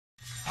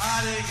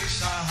Hare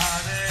Krishna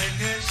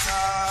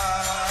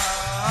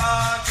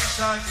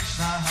Krishna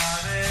Krishna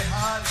Hare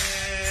Hare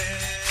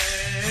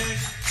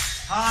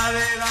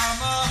Hare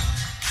Rama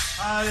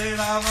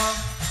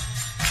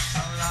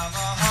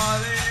Rama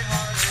Hare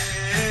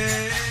Hare.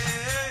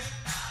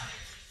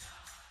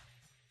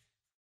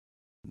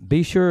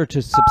 Be sure to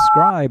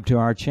subscribe to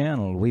our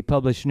channel. We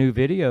publish new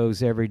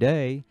videos every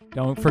day.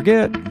 Don't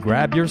forget,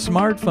 grab your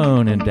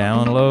smartphone and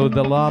download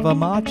the Lava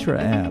Matra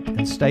app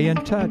and stay in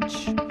touch.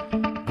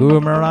 Guru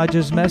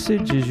Maharaj's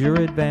message is your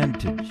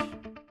advantage.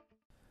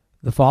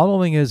 The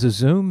following is a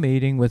Zoom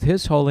meeting with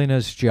His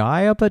Holiness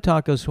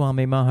Jayapataka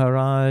Swami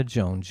Maharaj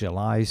on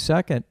July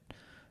 2nd,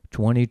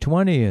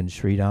 2020 in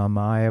Sridham,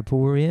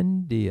 Mayapur,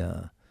 India.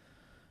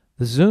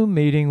 The Zoom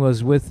meeting was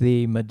with the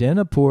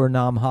Medinipur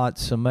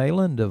Namahatta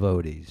Sammelan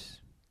devotees.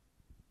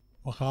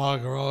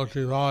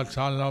 Makakaroti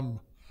Vachalam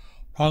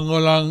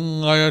Pangulang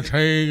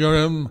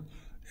Ayategarim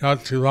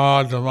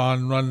Yativadaman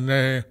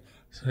Vande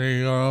Sri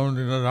Garam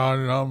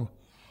Dinadaram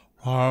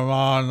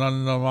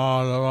Paramananda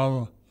Madhavam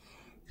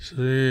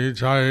Sri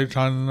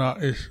Chaitanya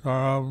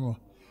Ishwaram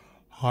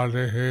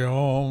Hare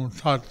Om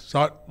Tat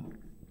Sat.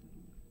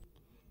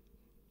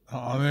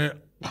 আমি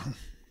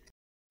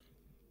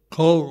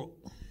খুব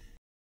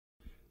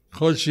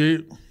খুশি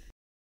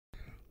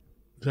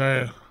যে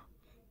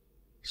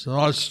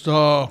সমস্ত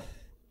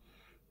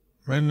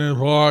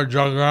মেদিনীপুর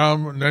ঝাড়গ্রাম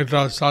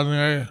নেতার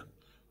সঙ্গে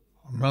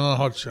melon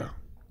হচ্ছে।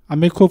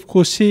 আমি খুব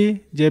খুশি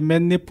যে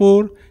মেদিনীপুর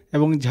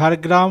এবং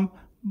ঝাড়গ্রাম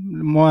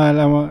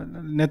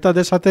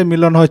নেতাদের সাথে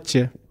মিলন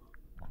হচ্ছে।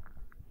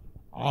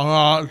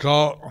 আমরা তো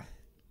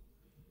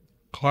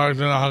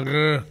কয়েকদিন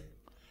আগে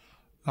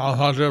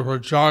নামহাটের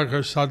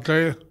প্রচারকের সাথে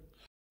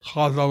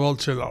কথা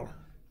বলছিলাম।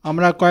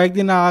 আমরা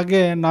কয়েকদিন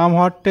আগে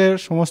নামহাটের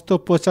সমস্ত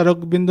প্রচারক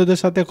বিন্দুদের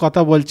সাথে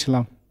কথা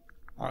বলছিলাম।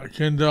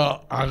 কিন্তু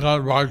এখন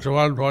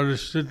বর্তমান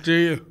পরিস্থিতি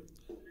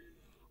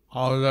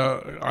আমাদের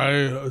এই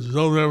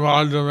জুমের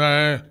মাধ্যমে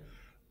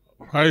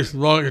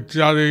ফেসবুক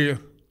ইত্যাদি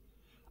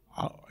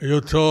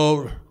ইউটিউব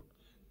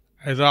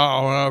এটা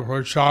আমরা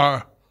প্রচার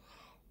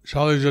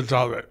চালিয়ে যেতে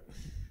হবে।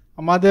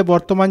 আমাদের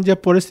বর্তমান যে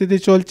পরিস্থিতি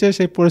চলছে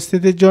সেই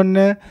পরিস্থিতির জন্য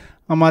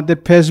আমাদের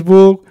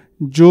ফেসবুক,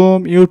 জুম,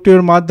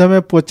 ইউটিউবের মাধ্যমে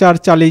প্রচার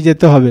চালিয়ে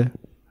যেতে হবে।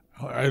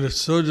 এই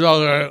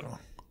সুযোগে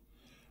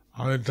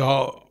আমি তো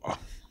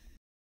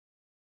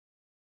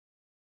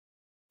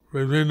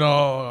বিভিন্ন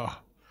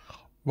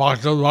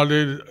ভক্তবাড়ি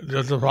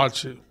যেতে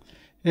পারছি।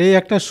 এই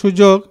একটা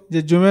সুযোগ যে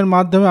জুমের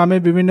মাধ্যমে আমি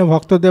বিভিন্ন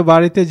ভক্তদের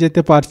বাড়িতে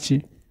যেতে পারছি।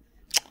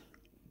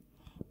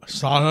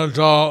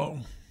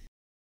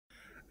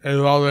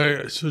 এইভাবে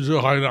সুযোগ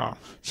হয় না,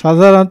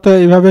 সাধারণত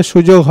এইভাবে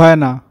সুযোগ হয়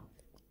না।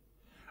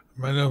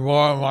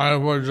 মেদিনীপুর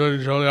মায়াপুর যদি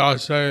চলে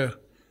আসে,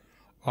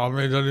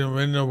 আমি যদি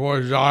মেদিনীপুর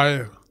যাই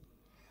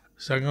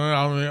সেখানে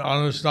আমি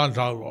অনুষ্ঠান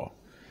থাকবো।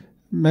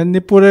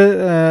 মেদিনীপুরে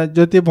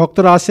যদি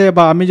ভক্তরা আসে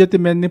বা আমি যদি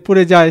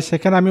মেদিনীপুরে যাই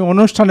সেখানে আমি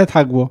অনুষ্ঠানে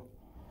থাকবো।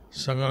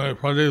 সেখানে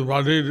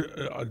বাড়ির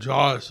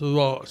যাওয়ার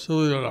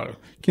সুবিধা নেই,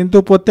 কিন্তু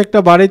প্রত্যেকটা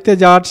বাড়িতে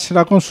যাওয়ার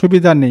সেরকম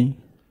সুবিধা নেই।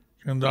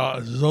 কিন্তু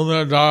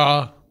জুমের দ্বারা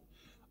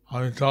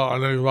আমি তো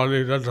অনেক বাড়ি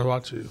যেতে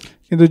পারছি।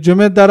 কিন্তু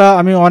জুমের দ্বারা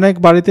আমি অনেক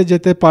বাড়িতে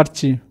যেতে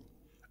পারছি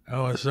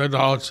এবং সেটা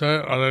হচ্ছে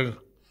অনেক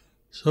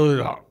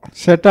সুবিধা,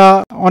 সেটা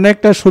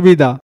অনেকটা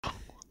সুবিধা।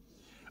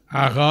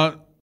 এখন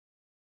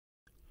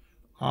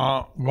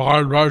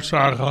ভারতবর্ষ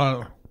এখন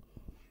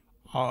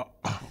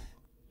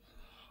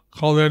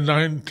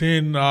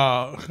কোভিড-19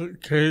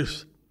 কেস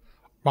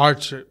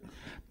বাড়ছে।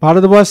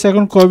 ভারতবর্ষে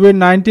এখন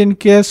কোভিড-19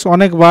 কেস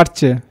অনেক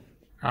বাড়ছে।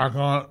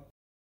 এখন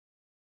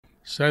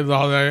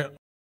সেইভাবে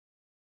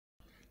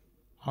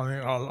আমি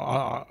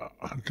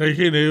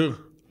দেখিনি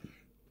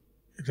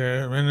যে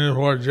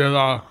মেদিনীপুর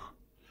জেলা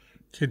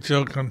কিছু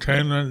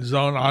কন্টেইনমেন্ট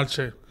জোন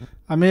আছে।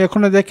 আমি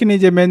এখনো দেখিনি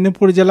যে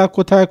মেদিনীপুর জেলা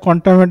কোথায়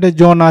কন্টেইনমেন্টের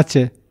জোন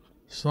আছে।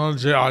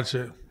 শুনছি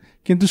আছে,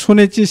 কিন্তু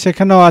শুনেছি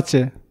সেখানেও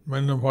আছে।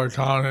 মেদিনীপুর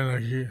টাউনে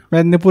নাকি,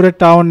 মেদিনীপুরের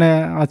টাউনে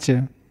আছে।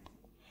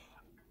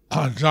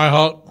 যাই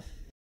হোক,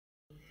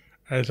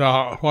 এটা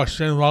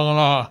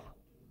পশ্চিমবাংলা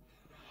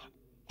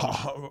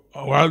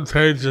ওয়েব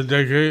পেজ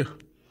দেখে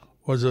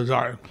বোঝা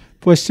যায়।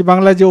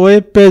 পশ্চিমবাংলায় যে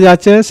ওয়েব পেজ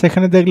আছে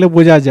সেখানে দেখলে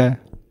বোঝা যায়।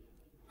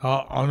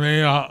 আমি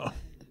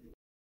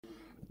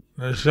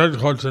নিষেধ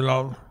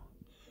করছিলাম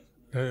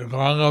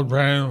গঙ্গা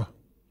প্রেম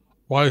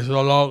বয়স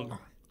লোক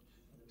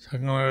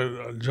সেখানে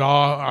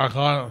যাওয়া,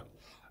 এখন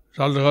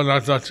যতক্ষণ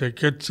একটা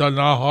চিকিৎসা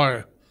না হয়,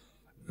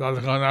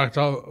 যতক্ষণ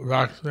একটা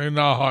ভ্যাকসিন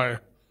না হয়,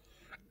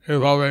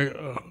 এভাবে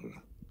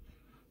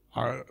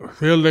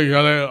ফিল্ডে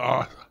গেলে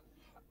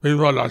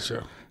বিপদ আছে।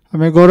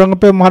 আমি গৌরাঙ্গ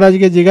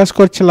মহারাজকে জিজ্ঞাসা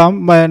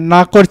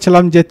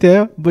করছিলাম যেতে,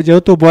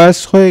 যেহেতু বয়স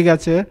হয়ে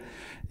গেছে,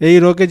 এই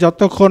রোগে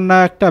যতক্ষণ না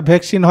একটা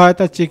ভ্যাকসিন হয়,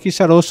 তার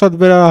চিকিৎসার ঔষধ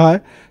বেরোয়া হয়,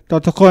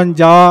 ততক্ষণ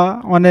যাওয়া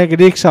অনেক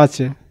রিস্ক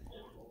আছে।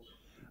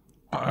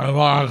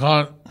 এবং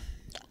এখন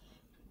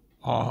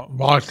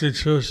বাড়তি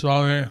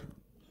স্বামী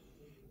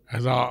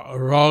একটা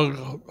রোগ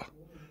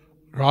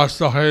গ্রস্ত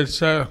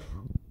হয়েছে,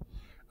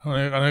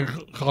 অনেক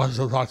কষ্ট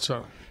পাচ্ছে।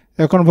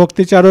 এখন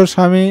ভক্তিচারু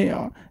স্বামী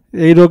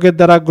এই রোগের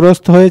দ্বারা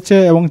গ্রস্ত হয়েছে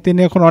এবং তিনি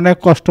এখন অনেক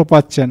কষ্ট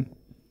পাচ্ছেন।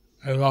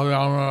 এইভাবে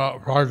আমরা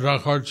প্রার্থনা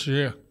করছি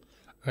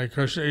এই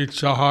কৃষ্ণের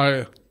ইচ্ছা হয়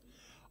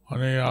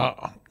উনি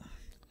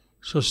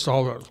সুস্থ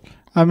হবেন।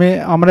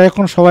 আমরা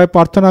এখন সবাই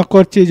প্রার্থনা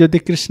করছি যদি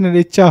কৃষ্ণের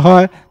ইচ্ছা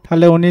হয়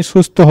তাহলে উনি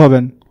সুস্থ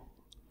হবেন।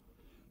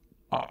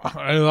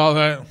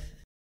 এইভাবে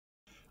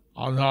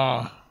আমরা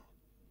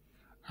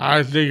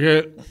একদিকে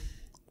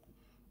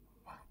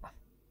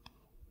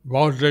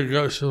ভৌতিক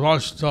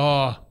সমস্ত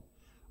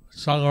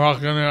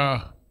সংরক্ষণের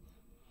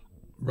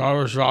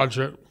ব্যবস্থা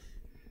আছে,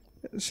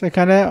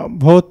 সেখানে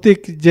ভৌতিক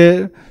যে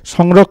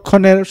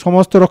সংরক্ষণের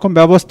সমস্ত রকম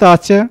ব্যবস্থা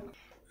আছে,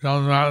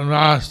 যেমন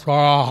মাস্ক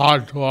পরা, হাত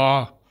ধোয়া,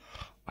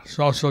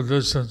 সোশ্যাল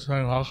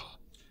ডিস্টেন্সিং,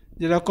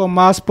 যেরকম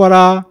মাস্ক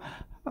পরা,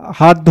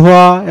 হাত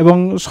ধোয়া এবং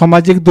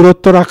সামাজিক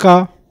দূরত্ব রাখা।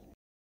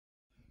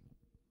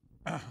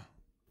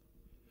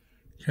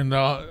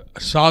 কিন্তু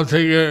সব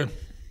থেকে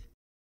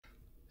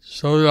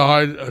সুবিধা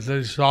হয়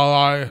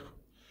সবাই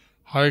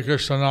হরে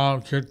কৃষ্ণ নাম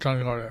কীর্তন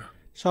করে।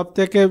 সব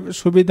থেকে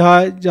সুবিধা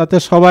হয় যাতে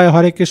সবাই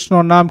হরে কৃষ্ণ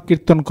নাম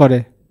কীর্তন করে।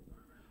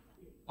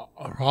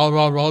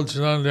 প্রভুপাদ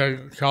বলছিলেন যে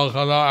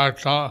কলকাতা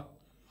একটা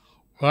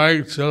প্লেগ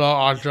ছিল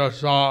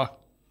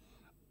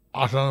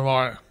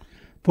 1898।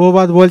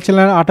 প্রভুপাদ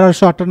বলছিলেন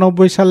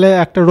 1898 সালে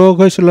একটা রোগ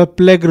হয়েছিল,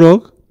 প্লেগ রোগ।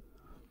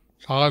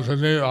 তখন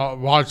তিনি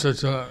বাচ্চা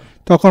ছিলেন।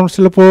 তখন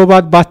ছিল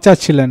প্রভুপাদ বাচ্চা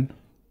ছিলেন।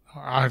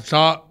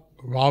 একটা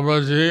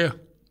বাবাজি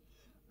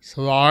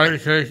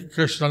সবাইকে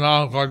কৃষ্ণ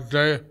নাম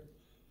করতে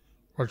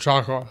প্রচার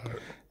করেন।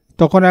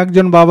 তখন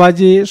একজন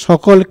বাবাজি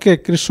সকলকে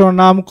কৃষ্ণ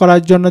নাম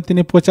করার জন্য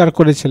তিনি প্রচার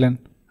করেছিলেন।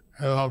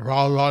 এবং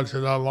প্রভুপাদ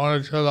সেটা মনে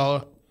ছিল,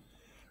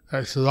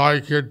 সবাই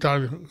কীর্তন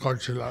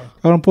করছিলেন।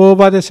 কারণ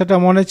প্রভুপাদের সেটা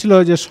মনে ছিল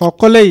যে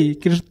সকলেই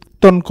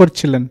কীর্তন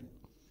করছিলেন,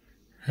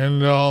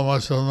 হিন্দু,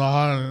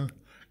 মুসলমান,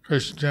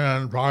 খ্রিস্টান,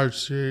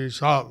 পার্সি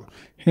সব।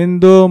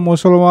 হিন্দু,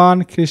 মুসলমান,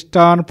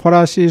 খ্রিস্টান,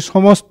 ফরাসি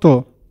সমস্ত।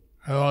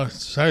 এবং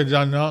সেই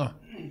জন্য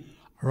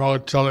রোগ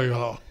চলে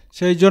গেল।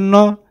 সেই জন্য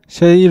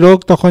সেই রোগ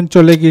তখন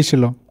চলে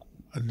গিয়েছিল।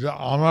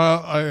 আমরা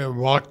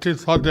ভক্তির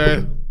পথে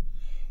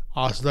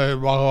আসলে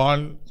ভগবান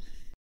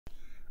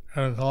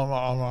এরকম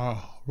আমরা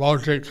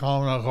ভৌতিক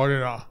কামনা করি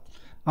না।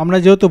 আমরা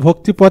যেহেতু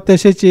ভক্তিপথে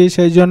এসেছি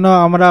সেই জন্য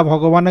আমরা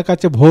ভগবানের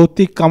কাছে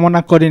ভৌতিক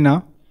কামনা করি না।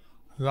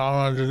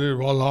 আমরা যদি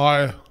বলা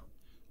হয়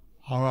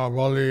আমরা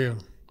বলি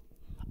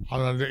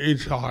আপনাদের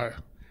ইচ্ছা হয়।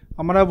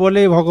 আমরা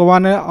বলি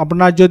ভগবানের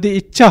আপনার যদি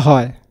ইচ্ছা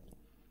হয়।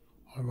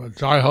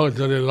 যাই হোক,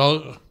 যদি লোক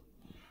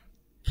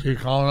কী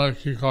কামনা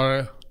কী করে,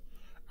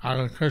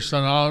 এখন কৃষ্ণ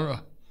নাম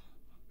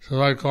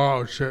সবাই করা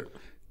উচিত।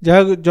 যাই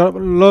হোক,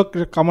 লোক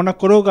কামনা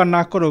করুক আর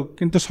না করুক,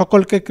 কিন্তু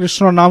সকলকে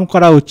কৃষ্ণ নাম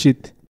করা উচিত।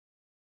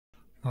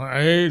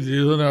 এই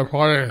জীবনের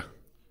পরে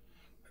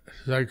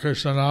সেই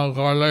কৃষ্ণ নাম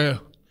করলে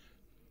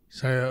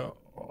সেই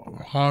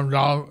পরম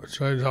ধাম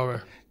চলে যাবে।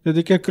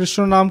 যদি কেউ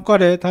কৃষ্ণ নাম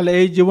করে তাহলে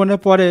এই জীবনে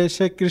পরে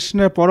সে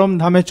কৃষ্ণের পরম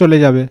ধামে চলে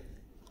যাবে।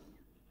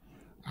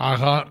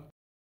 এখন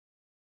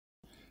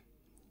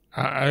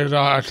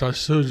এটা একটা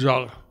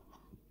সুযোগ।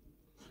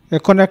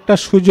 এখন একটা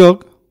সুযোগ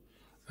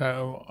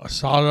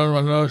সাধারণ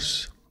মানুষ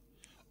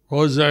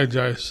বোঝে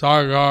যে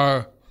সরকার,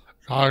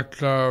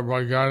 ডাক্তার,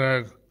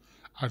 বৈজ্ঞানিক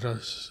একটা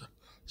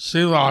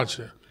সীমা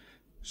আছে।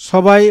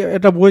 সবাই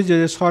এটা বোঝে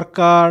যে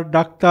সরকার,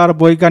 ডাক্তার,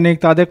 বৈজ্ঞানিক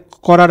তাদের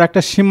করার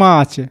একটা সীমা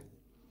আছে,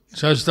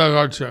 চেষ্টা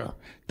করছে,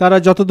 তারা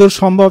যতদূর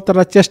সম্ভব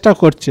তারা চেষ্টা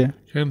করছে।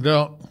 কিন্তু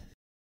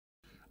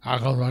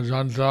এখন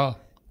পর্যন্ত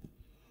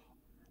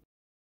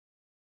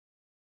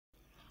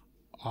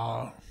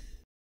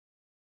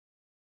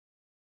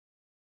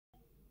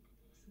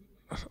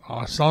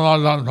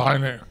সমাধান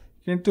হয়নি।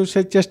 কিন্তু সে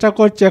চেষ্টা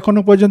করছে, এখনো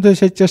পর্যন্ত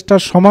সেই চেষ্টার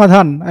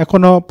সমাধান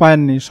এখনো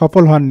পায়নি,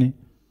 সফল হননি।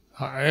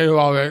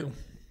 এইভাবে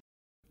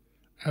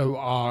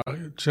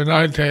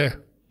চেন্নাইতে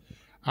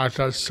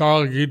একটা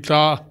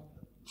গীতা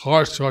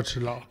কোর্স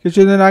করছিল।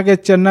 কিছুদিন আগে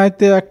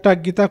চেন্নাইতে একটা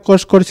গীতা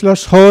কোর্স করেছিল,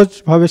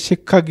 সহজভাবে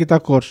শিক্ষা গীতা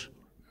কোর্স।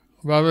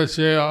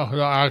 ভেবেছে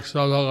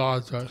 100 লোক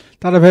আছে।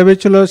 তারা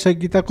ভেবেছিল সেই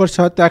গীতা কোর্সে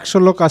হয়তো 100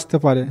 লোক আসতে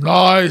পারে।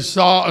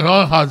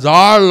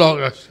 9,000 লোক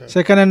আছে।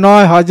 সেখানে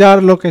 9,000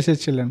 লোক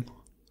এসেছিলেন।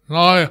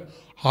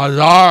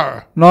 9,000।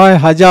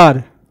 9,000।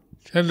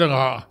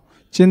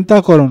 চিন্তা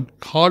করুন,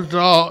 কত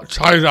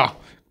চাহিদা।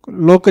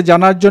 লোক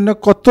জানার জন্য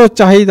কত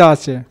চাহিদা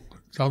আছে।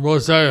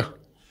 বলছে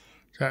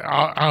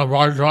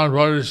বর্তমান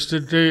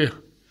পরিস্থিতি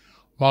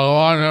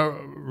ভগবানের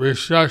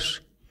বিশেষ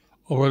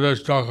উপদেশ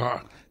দরকার।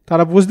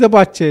 তারা বুঝতে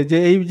পারছে যে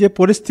এই যে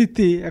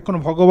পরিস্থিতি, এখন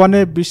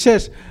ভগবানের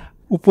বিশেষ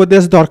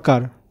উপদেশ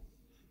দরকার।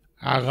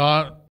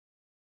 এখন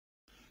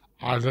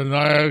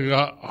অর্থনৈতিক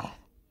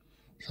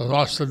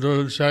সমস্ত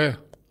চলছে,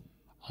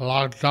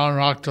 লকডাউন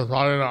রাখতে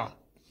পারে না।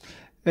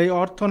 এই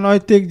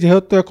অর্থনৈতিক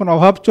যেহেতু এখন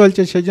অভাব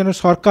চলছে, সেই জন্য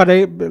সরকার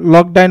এই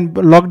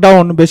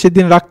লকডাউন বেশি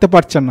দিন রাখতে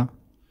পারছে না।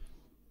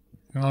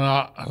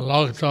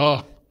 লোক তো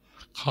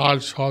কাজ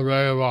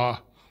হবে বা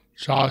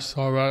চাষ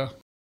হবে,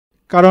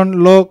 কারণ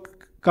লোক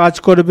কাজ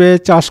করবে,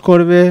 চাষ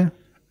করবে,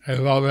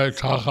 এইভাবে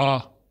টাকা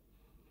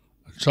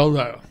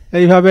চলবে।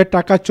 এইভাবে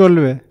টাকা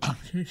চলবে।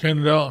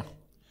 কিন্তু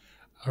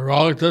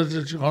রোগের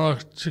কোনো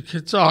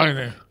চিকিৎসা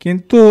হয়নি।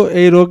 কিন্তু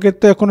এই রোগের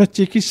তো এখনো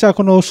চিকিৎসা,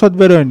 কোনো ঔষধ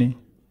বেরোয়নি।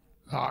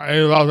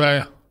 এইভাবে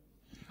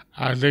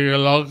একদিকে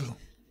লোক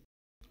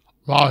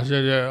ভাবছে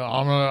যে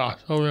আমরা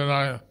অসুবিধা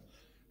নাই,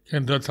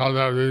 কিন্তু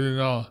তাদের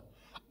বিভিন্ন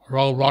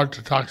রোগ বাড়তে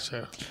থাকছে।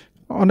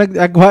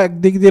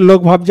 একদিক দিয়ে লোক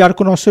ভাবছে আর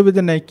কোনো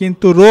অসুবিধা নেই,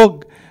 কিন্তু রোগ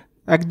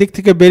একদিক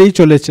থেকে বেড়েই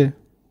চলেছে।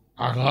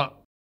 এখন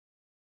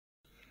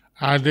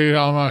একদিকে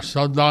আমরা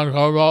শ্রদ্ধান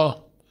করবো,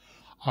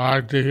 আর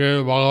একদিকে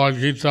ভগবদ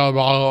গীতা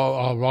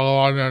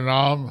ভগবানের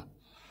নাম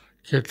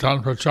কীর্তন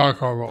প্রচার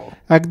করবো।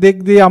 একদিক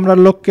দিয়ে আমরা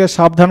লোককে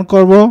সাবধান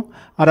করব,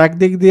 আর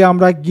একদিক দিয়ে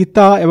আমরা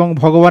গীতা এবং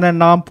ভগবানের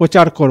নাম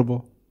প্রচার করব।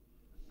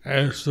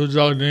 এই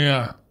সুযোগ নিয়ে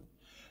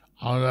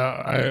আমরা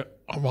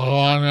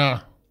ভগবানের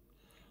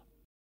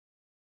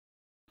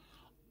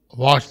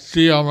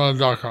ভক্তি আমরা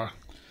দরকার।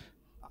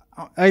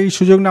 এই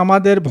সুযোগ নিয়ে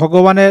আমাদের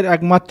ভগবানের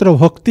একমাত্র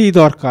ভক্তিই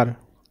দরকার।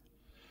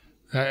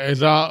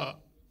 এটা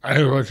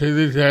এই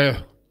পৃথিবীতে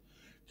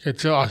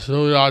কিছু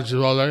অসুবিধা আছে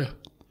বলে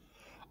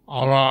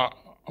আমরা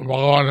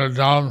ভগবানের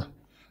নাম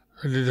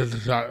ফিরে যেতে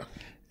চাই।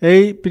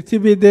 এই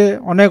পৃথিবীতে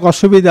অনেক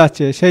অসুবিধা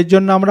আছে, সেই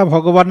জন্য আমরা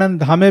ভগবানের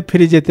ধামে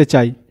ফিরে যেতে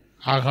চাই।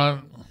 এখন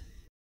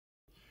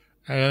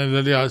এখানে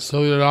যদি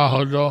অসুবিধা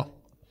হতো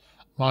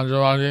মাঝে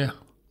মাঝে,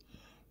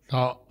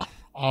 তো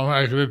আমরা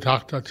এখানে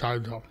থাকতে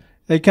চাইতাম।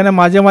 এইখানে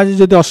মাঝে মাঝে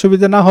যদি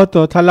অসুবিধা না হতো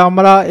তাহলে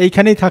আমরা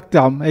এইখানেই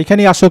থাকতাম,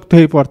 এইখানেই আসক্ত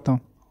হয়ে পড়তাম।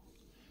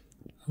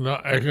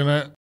 এখানে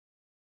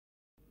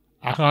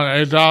এখন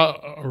এটা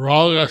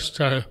রোগ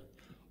আসছে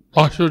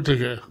পশু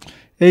থেকে।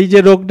 এই যে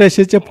রোগটা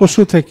এসেছে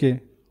পশু থেকে,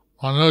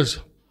 মানুষ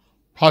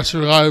পশু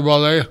খায়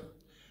বলে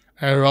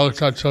এই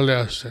রোগটা চলে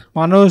আসছে।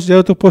 মানুষ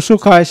যেহেতু পশু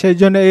খায় সেই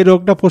জন্য এই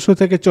রোগটা পশু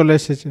থেকে চলে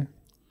এসেছে।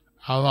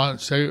 আমার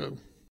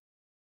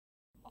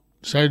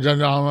সেই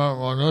জন্য আমার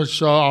মনুষ্য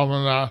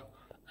আমরা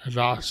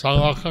এটা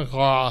সংরক্ষণ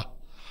করা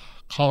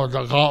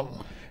ক্ষমতা কম।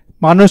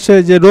 মানুষের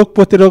যে রোগ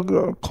প্রতিরোধ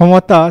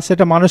ক্ষমতা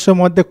সেটা মানুষের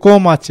মধ্যে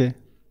কম আছে,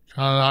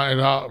 কেননা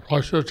এটা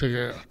পশু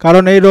থেকে।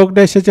 কারণ এই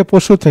রোগটা এসেছে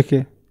পশু থেকে।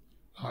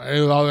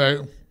 এইভাবে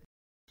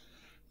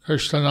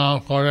কৃষ্ণ নাম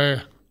করে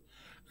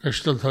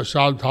কৃষ্ণ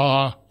প্রসাদ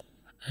খাওয়া,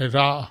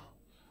 এটা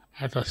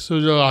একটা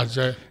সুযোগ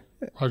আছে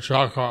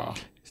প্রচার করা।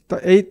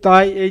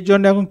 তাই এই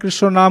জন্য এখন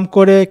কৃষ্ণ নাম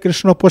করে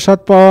কৃষ্ণ প্রসাদ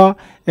পাওয়া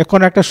এখন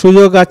একটা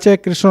সুযোগ আছে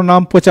কৃষ্ণ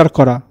নাম প্রচার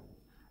করা।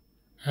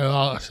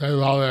 এবং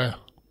সেইভাবে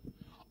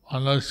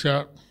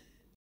মানুষের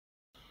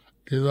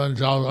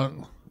জীবনযাপন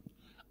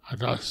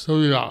একটা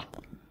সুবিধা।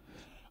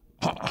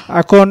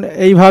 এখন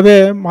এইভাবে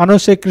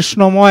মানুষের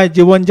কৃষ্ণময়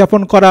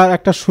জীবনযাপন করার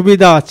একটা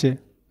সুবিধা আছে।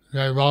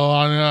 যে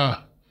ভগবানের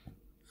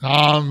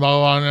নাম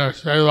ভগবানের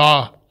সেবা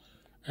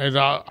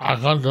এটা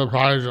একান্ত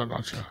প্রয়োজন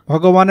আছে।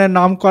 ভগবানের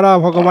নাম করা,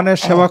 ভগবানের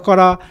সেবা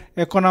করা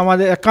এখন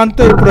আমাদের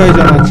একান্তই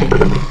প্রয়োজন আছে।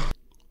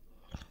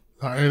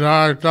 এটা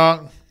একটা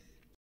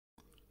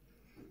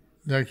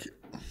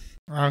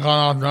এখন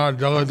আপনার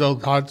জগতে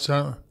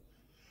পাচ্ছেন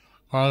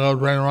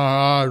প্রেম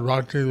মহারাজ,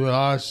 ভক্তি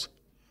বিলাস,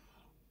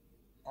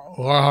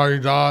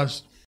 হরিদাস,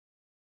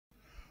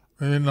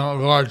 বিভিন্ন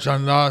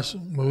গৌরচন্দ দাস,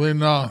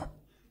 বিভিন্ন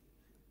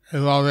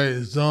এভাবে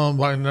জুম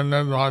বা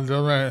ইন্টারনেট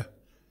মাধ্যমে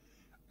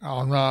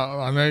আমরা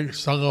অনেক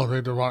সংগ্রহ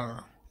পেতে পারেন।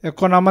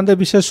 এখন আমাদের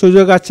বিশেষ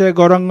সুযোগ আছে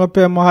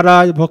গৌরাঙ্গপে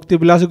মহারাজ,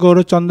 ভক্তিবিলাস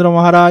গৌরচন্দ্র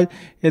মহারাজ,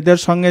 এদের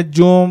সঙ্গে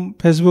জুম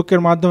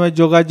ফেসবুকের মাধ্যমে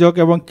যোগাযোগ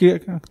এবং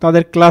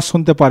তাদের ক্লাস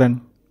শুনতে পারেন।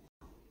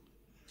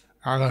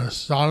 এখন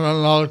সাধারণ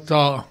লোক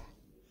তো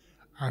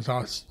একটা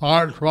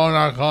স্মার্টফোন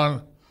এখন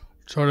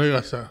চলে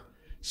গেছে।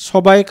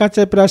 সবাই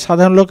কাছে, প্রায়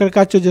সাধারণ লোকের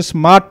কাছে যে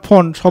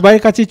স্মার্টফোন সবাই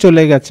কাছেই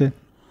চলে গেছে।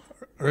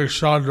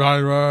 রিক্সা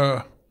ড্রাইভার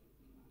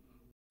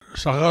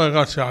সকলের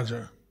কাছে আছে।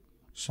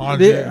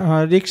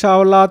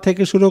 রিক্সাওয়ালা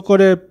থেকে শুরু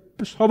করে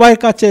সবার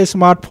কাছে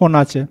স্মার্টফোন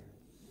আছে।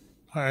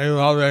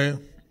 এইভাবে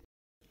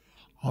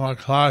আমার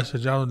ক্লাস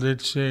যেমন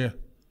দিচ্ছি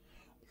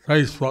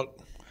ফেসবুক,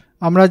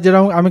 আমরা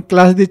যেরকম আমি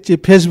ক্লাস দিচ্ছি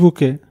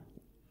ফেসবুকে,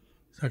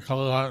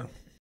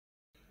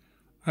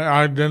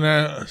 একদিনে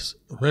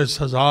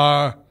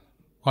 20,000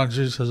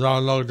 25,000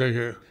 লোক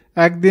দেখে।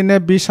 একদিনে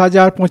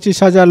 20,000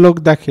 25,000 লোক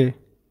দেখে।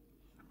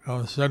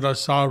 সেটা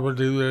সারা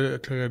পৃথিবী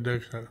থেকে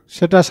দেখে,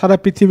 সেটা সারা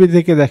পৃথিবী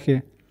থেকে দেখে।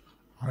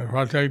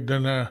 প্রত্যেক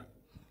দিনে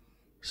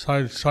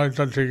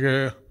 6টা থেকে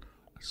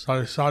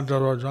 7:30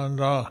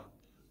 পর্যন্ত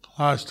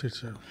ক্লাস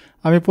দিচ্ছে।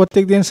 আমি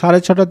প্রত্যেক দিন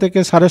 6:30 থেকে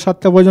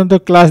 7:30 পর্যন্ত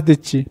ক্লাস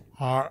দিচ্ছি।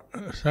 আর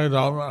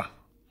সেটা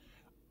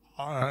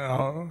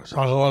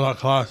সকালবেলা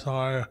ক্লাস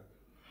হয়,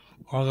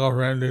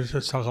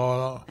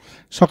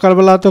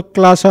 সকালবেলা তো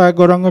ক্লাস হয়,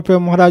 গৌরাঙ্গপে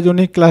মহারাজ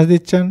উনি ক্লাস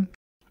দিচ্ছেন।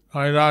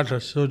 এটা একটা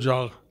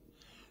সুযোগ,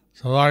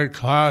 সবাই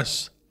ক্লাস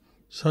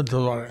শুনতে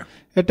পারে।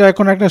 এটা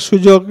এখন একটা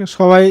সুযোগ,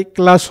 সবাই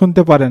ক্লাস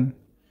শুনতে পারেন।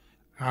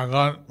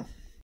 এখন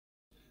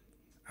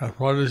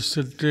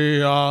পরিস্থিতি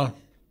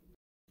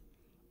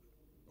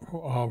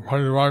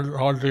পরিবার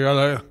হতে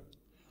গেলে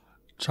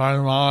 6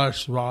 মাস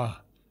বা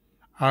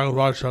 1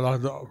 বছর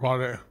লাগতে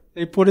পারে।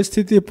 এই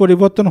পরিস্থিতি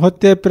পরিবর্তন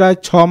হতে প্রায়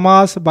 6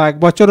 মাস বা 1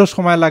 বছরও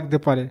সময় লাগতে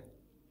পারে।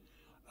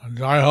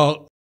 যাই হোক,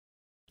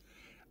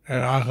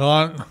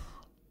 এখন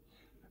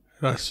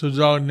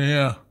সুযোগ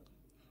নিয়ে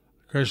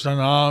কৃষ্ণ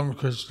নাম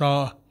কৃষ্ণ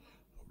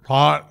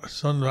পাঠ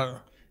শুনবেন।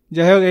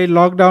 যাই হোক, এই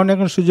লকডাউনে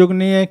এখন সুযোগ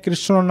নিয়ে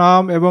কৃষ্ণ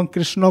নাম এবং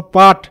কৃষ্ণ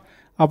পাঠ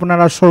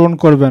আপনারা শ্রবণ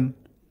করবেন।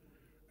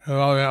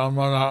 এভাবে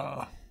আমরা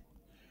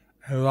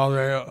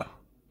এভাবে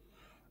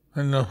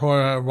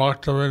মেদিনীপুরে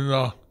ভক্তবৃন্দ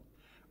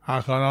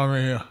এখন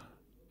আমি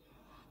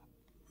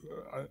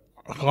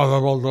কথা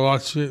বলতে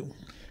পারছি।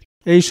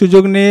 এই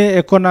সুযোগ নিয়ে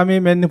এখন আমি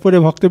মেদিনীপুরে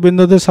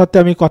ভক্তবৃন্দদের সাথে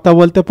আমি কথা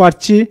বলতে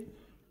পারছি।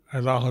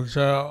 এটা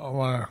হচ্ছে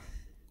আমার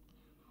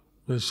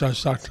বিশ্বাস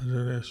একটা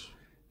জিনিস।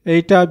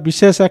 এইটা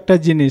বিশেষ একটা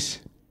জিনিস।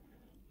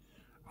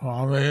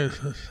 আমি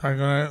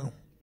সেখানে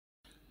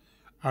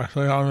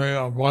আসলে আমি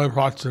ভয়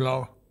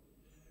পাচ্ছিলাম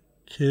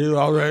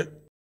কীভাবে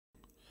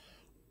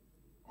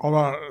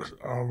আমার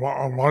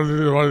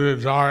বাড়ি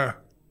যায়,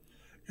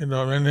 কিন্তু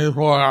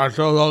মেদিনীপুর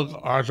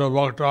এত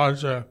ভক্ত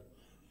আছে,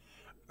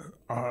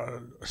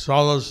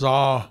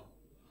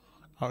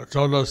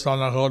 চৌদ্দশা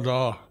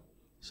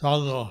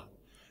সংঘ,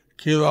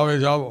 কীভাবে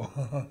যাব?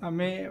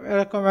 আমি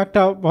এরকম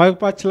একটা ভয়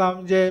পাচ্ছিলাম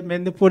যে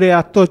মেদিনীপুরে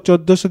এত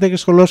 1400 থেকে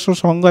 1600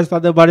 সংঘ আছে,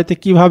 তাদের বাড়িতে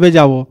কিভাবে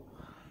যাব।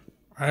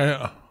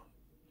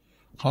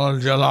 কোন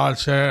জেলা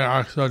আছে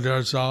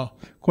 100-150,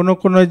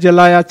 কোন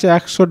জেলায় আছে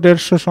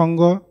 100-150 সংঘ,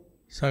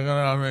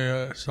 সেখানে আমি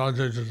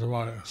সহজে যেতে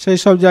পারি। সেই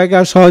সব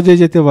জায়গায় সহজে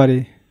যেতে পারি।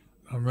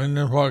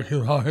 মেদিনীপুর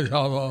কীভাবে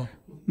যাব?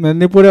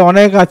 মেদিনীপুরে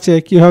অনেক আছে,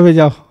 কিভাবে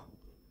যাও?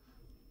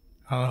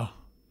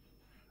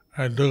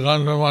 এই 2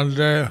 ঘন্টার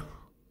মধ্যে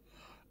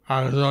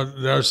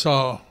 100-150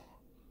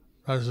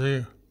 বেশি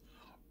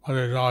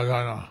বাড়ি যাওয়া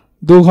যায় না।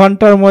 2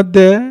 ঘন্টার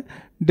মধ্যে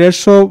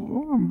 150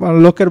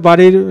 লোকের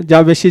বাড়ির যা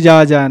বেশি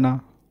যাওয়া যায় না।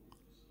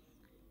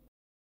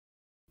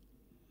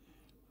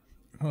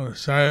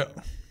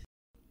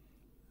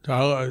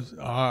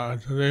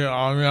 যদি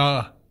আমি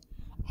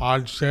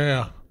আজকে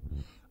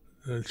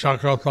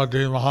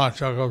চক্রবর্তী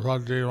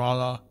মহাচক্রবর্তী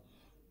মালা,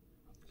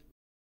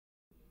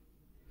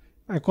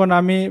 এখন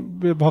আমি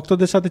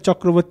ভক্তদের সাথে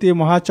চক্রবর্তী,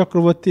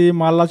 মহাচক্রবর্তী,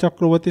 মাল্লা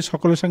চক্রবর্তী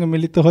সকলের সঙ্গে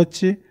মিলিত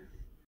হচ্ছি।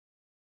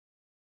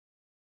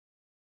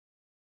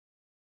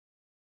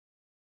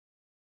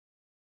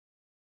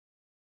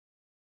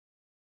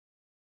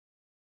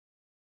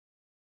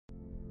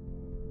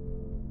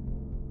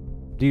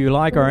 Do you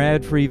like our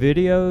ad-free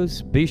videos?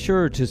 Be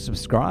sure to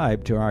subscribe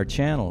to our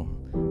channel.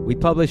 We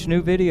publish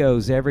new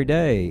videos every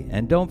day,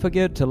 and don't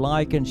forget to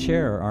like and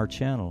share our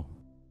channel.